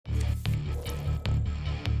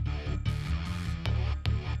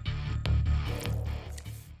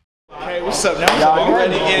What's up now?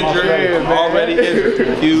 Already injured. Already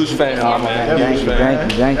injured. Huge fan, man. Huge fan.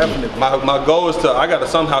 Thank you. My goal is to, I got to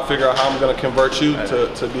somehow figure out how I'm going to convert you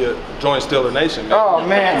to be a joint Steeler Nation, man. Oh,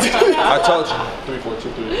 man. I told you. 3, 4,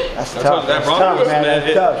 2, 3. That's I tough. told you that That's Broncos, tough, man.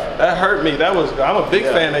 That's tough. That hurt me. I'm a big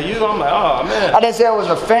fan of you. I'm like, oh, man. I didn't say I was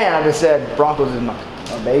a fan. I just said Broncos is my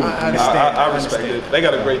baby. I understand. I respect it. They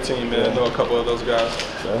got a great team, man. I know a couple of those guys.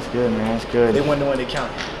 So that's good, man. That's good. They won the one they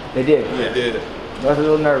counted. They did. They did. I was a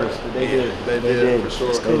little nervous, but they did. They did, for sure.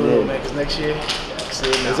 It's cool, man, because next year,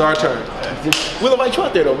 It's our turn. we'll invite you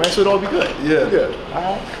out there, though, man, so it'll all be good. Yeah. All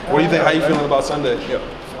right. What do you think? How you feeling about Sunday?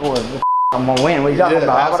 I'm gonna win. What are you talking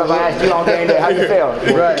about? How about if I asked you on game day? How you feel?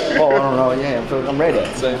 Right. Oh, I don't know. Yeah, I'm ready.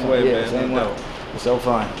 Same way, yeah, man. Same No way. doubt. It's so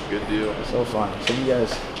fun. Good deal. It's so fun. So you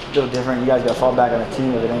guys a little different. You guys got to fall back on a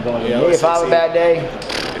team if it ain't going. Yeah, Me, if I have a bad day,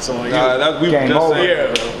 It's on you. We Game just over.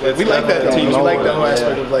 saying, Yeah, we like that though. Game We like over, the whole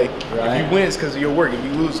aspect yeah. of like, Right. if you win, it's because of your work. If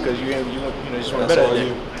you lose, because you just want to That's better all than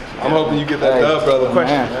you. I'm hoping you get that Hey, dub, brother.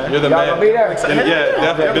 man. You're the Y'all man. gonna be there? Yeah,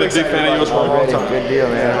 definitely. Been a big fan of yours for a long already. time. Good deal,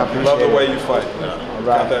 man. I appreciate Love the it. way you fight. right.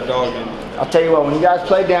 Got that dog in you. I'll tell you what, when you guys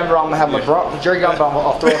play Denver, I'm gonna have my jersey on, but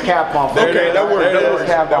I'll throw a cap on. There it is. that works, There it that is. works,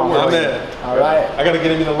 Cap on. My man. All right. I gotta get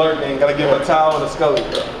him in the alert game. Gotta give him a towel and a scully.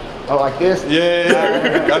 Oh, like this? Yeah.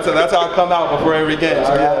 That's how I come out before every game.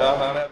 So yeah, I'm happy.